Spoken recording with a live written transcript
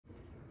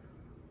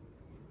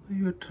Are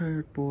you a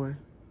tired boy?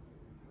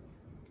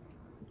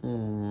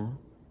 Aww.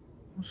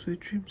 Well, sweet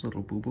dreams,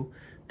 little boo-boo.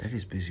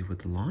 Daddy's busy with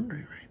the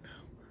laundry right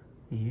now.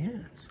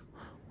 Yes.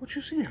 What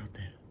you see out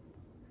there?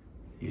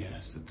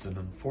 Yes, it's an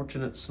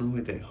unfortunate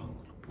snowy day, huh,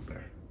 little Pooh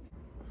Bear?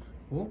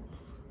 Oh.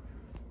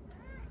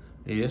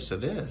 Yes,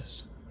 it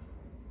is.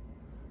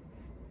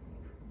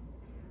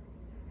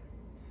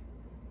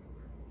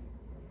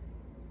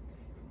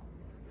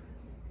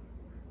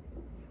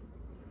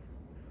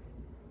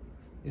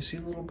 You see,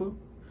 little boo?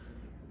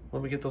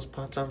 Want me to get those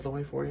pots out of the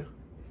way for you?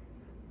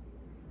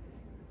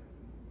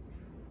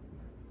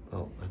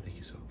 Oh, I think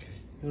he's okay.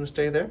 You want to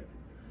stay there?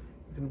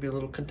 You gonna be a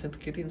little content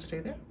kitty and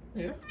stay there?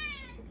 Yeah?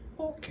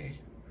 Okay.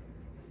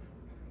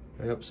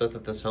 Are you upset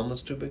that this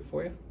helmet's too big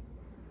for you?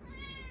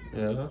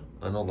 Yeah?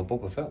 I know the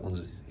Boba Fett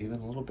one's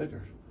even a little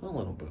bigger. A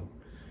little boo.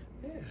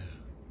 Yeah.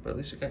 But at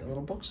least you got your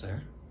little books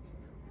there.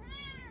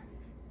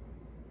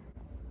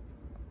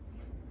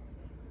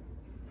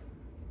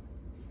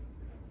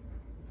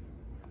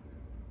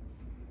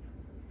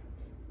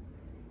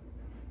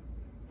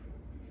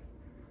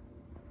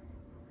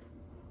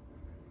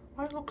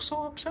 Why look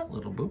so upset,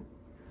 little boo?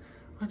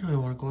 I know you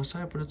want to go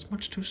outside, but it's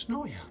much too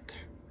snowy out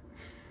there.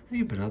 And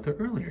you've been out there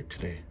earlier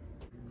today.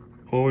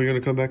 Oh, you're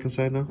gonna come back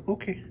inside now?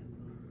 Okay.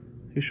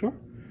 You sure?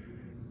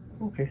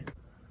 Okay.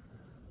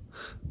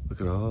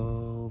 Look at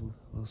all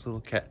those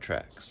little cat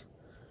tracks.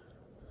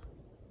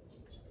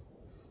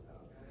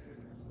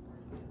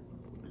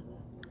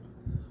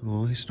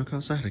 Oh, he snuck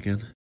outside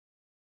again.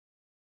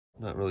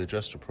 Not really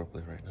dressed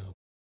appropriately right now.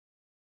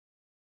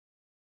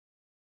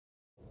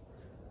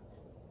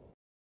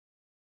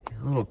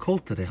 A little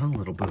cold today, huh,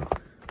 little boo? A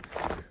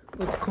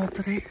little cold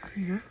today,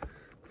 yeah.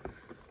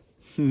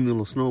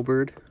 Little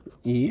snowbird,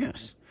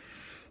 yes.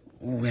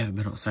 Oh, we haven't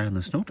been outside in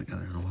the snow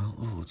together in a while.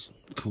 Oh, it's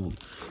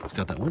cold. It's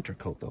got that winter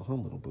coat though, huh,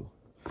 little boo?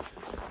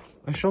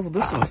 I shoveled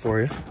this off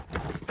for you.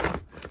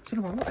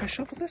 Cinnabon, look, I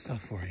shoveled this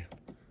off for you.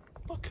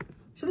 Look,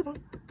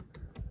 Cinnabon.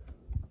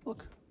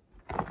 Look.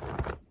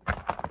 I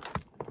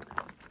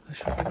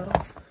shoveled that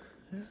off.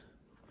 Yeah.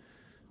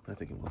 I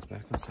think he wants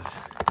back inside.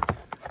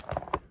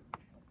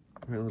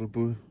 All right, little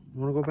boo. You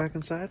want to go back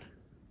inside?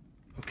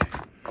 Okay.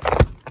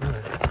 All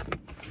right.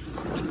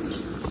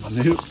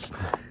 Nope.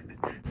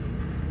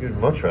 You'd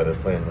much rather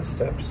play in the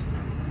steps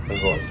than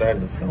go outside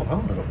in the snow,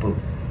 huh, little boo?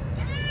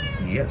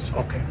 Yes,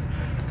 okay.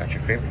 Got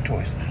your favorite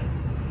toys now.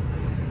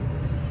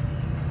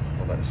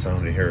 Well, that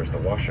sound you hear is the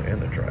washer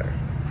and the dryer.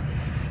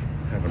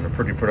 Having a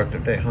pretty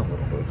productive day, huh,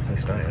 little boo? At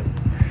least I am.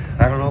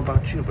 I don't know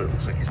about you, but it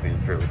looks like he's being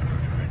fairly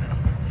productive right now.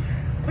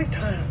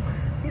 Playtime.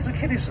 He's a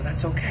kitty, so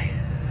that's okay.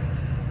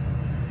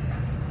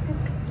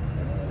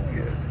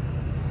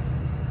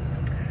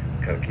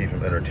 Kind of keep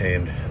him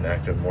entertained and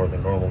active more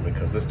than normal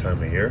because this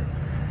time of year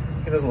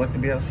he doesn't like to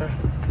be outside.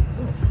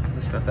 Oh, at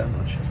least not that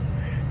much.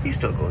 He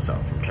still goes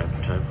out from time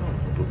to time. Oh,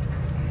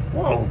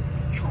 whoa!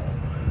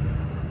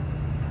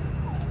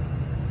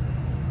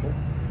 Oh.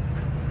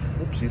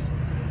 Oopsies.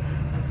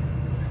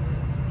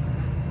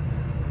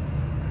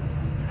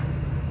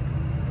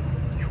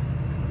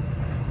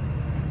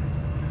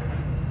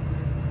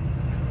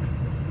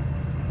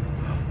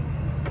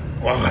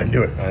 Oh, I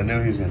knew it. I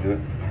knew he was going to do it.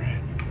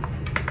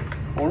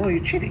 Oh no,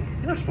 you're cheating.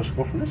 You're not supposed to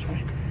go from this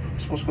way. You're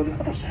supposed to go the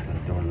other side of the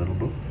door, little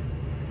boo.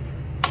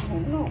 Oh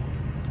no.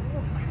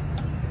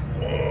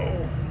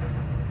 Oh.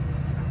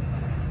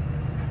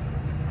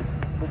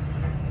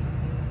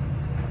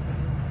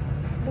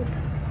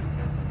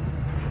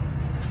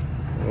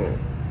 Oh.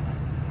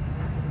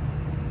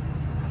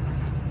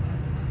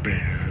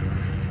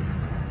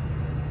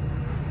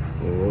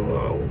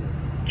 Whoa.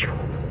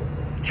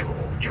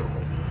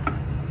 Oopsie.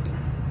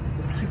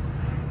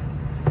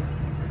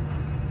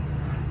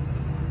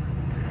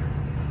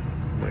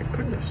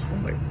 Oh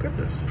my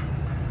goodness.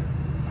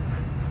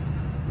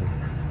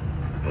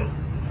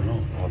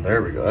 Oh,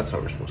 there we go. That's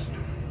what we're supposed to do.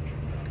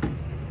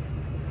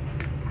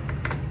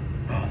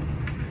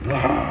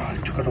 Oh,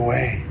 he took it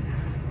away.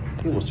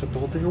 He almost took the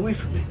whole thing away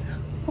from me.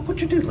 Look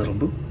what you did, little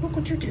boo. Look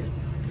what you did.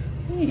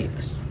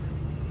 Yes.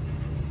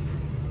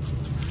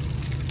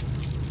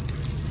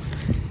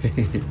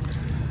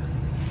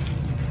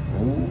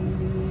 Oh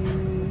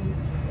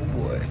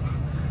boy.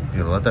 You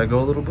gonna let that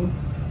go, little boo?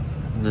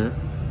 Yeah.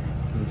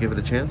 You give it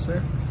a chance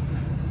there?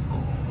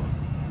 Oh.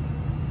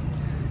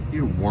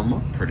 You warm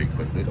up pretty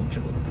quickly, don't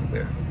you, little Pooh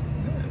Bear?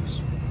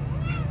 Yes.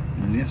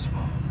 Yes.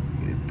 Oh,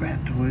 bat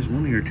toys.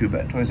 One of your two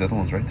bat toys. The other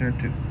one's right there,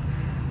 too.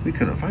 We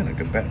couldn't find a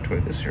good bat toy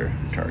this year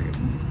at Target.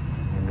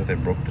 Remember they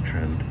broke the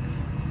trend.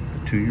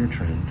 The 2-year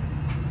trend.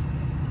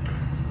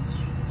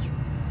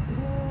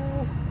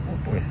 Oh,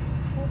 boy.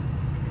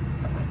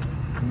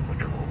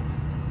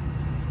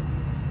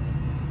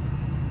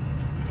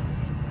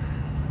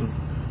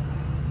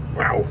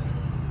 Wow.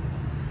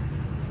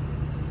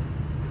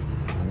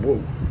 Whoa.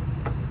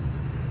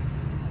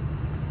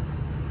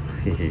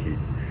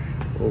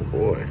 Oh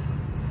boy.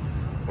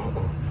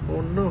 Uh-oh.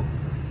 Oh no.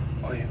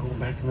 Oh, you're going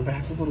back in the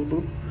bathroom, little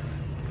boo?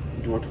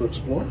 Do you want to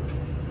explore?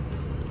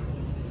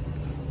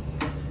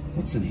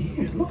 What's in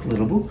here? Look,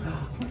 little boo.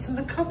 What's in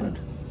the cupboard?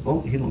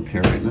 Oh, he don't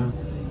care right now.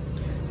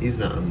 He's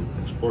not in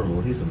explore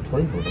mode. He's in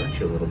play mode, aren't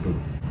you, little boo?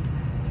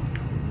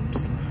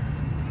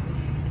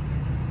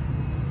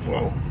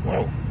 Whoa,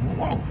 whoa,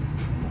 whoa,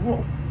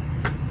 whoa.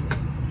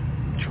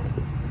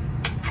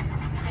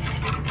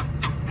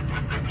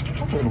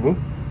 Oh, little boo.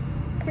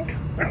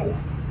 Ow.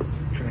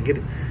 Trying to get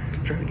it.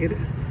 Trying to get it.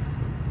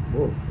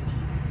 Whoa.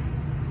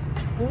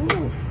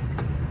 Whoa.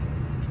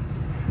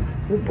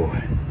 Oh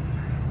boy.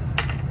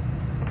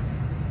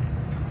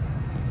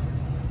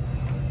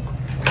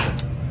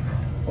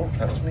 Oh,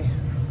 that was me.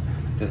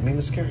 Didn't mean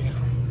to scare you.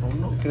 Oh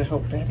no, gonna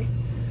help Daddy?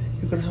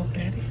 You gonna help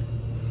Daddy?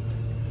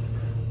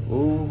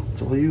 Oh,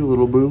 it's all you,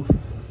 little boo.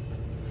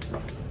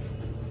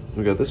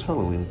 We got this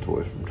Halloween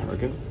toy from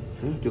Target.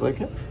 Yeah, do you like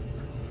it?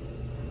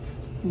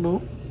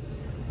 No?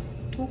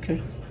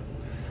 Okay.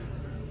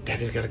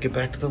 Daddy's gotta get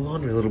back to the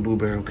laundry, little boo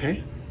bear,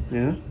 okay?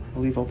 Yeah?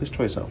 I'll leave all these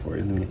toys out for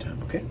you in the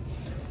meantime, okay?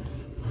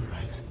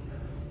 Alright.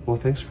 Well,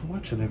 thanks for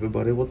watching,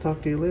 everybody. We'll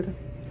talk to you later.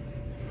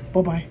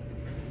 Bye-bye.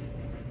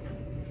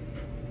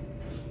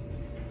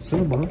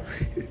 Cinnabon.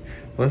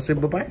 Wanna say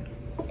bye-bye?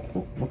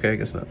 Oh, okay, I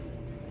guess not.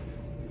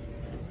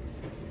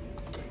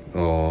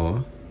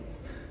 Aww.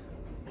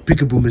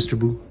 Peekaboo, Mr.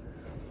 Boo.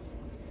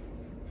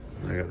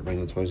 I gotta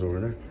bring the toys over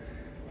there.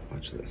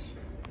 Watch this.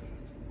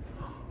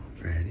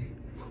 Ready?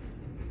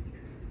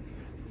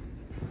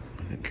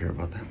 I didn't care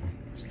about that one.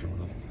 Let's throw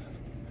it up.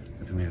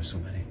 I think we have so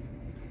many.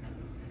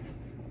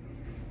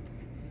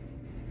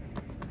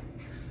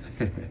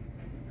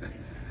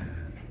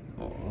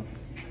 Aww.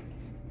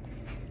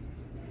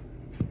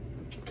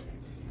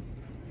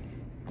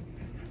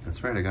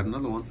 That's right, I got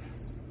another one.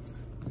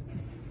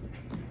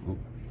 Oh.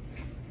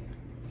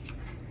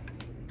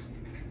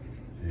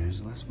 Here's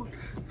the last one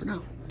for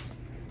now.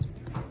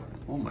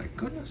 Oh my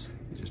goodness,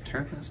 you just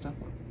teared that stuff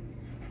up.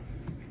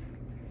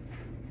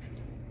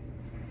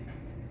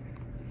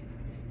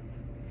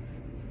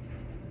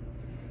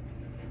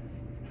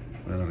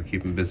 That ought to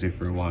keep him busy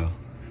for a while.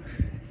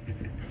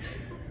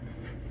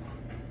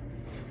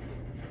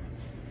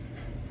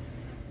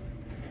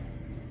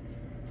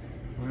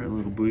 Alright,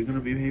 little boo, you gonna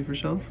behave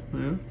yourself?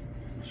 Yeah?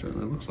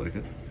 Certainly looks like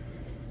it.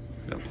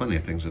 Got plenty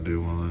of things to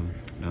do while I'm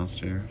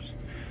downstairs.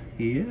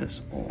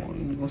 Yes. Oh,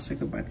 you gonna go say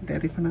goodbye to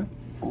Daddy for now?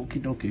 Okie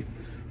dokie.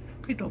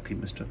 Okie dokie,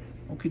 mister.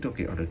 Okie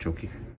dokie, artichoke.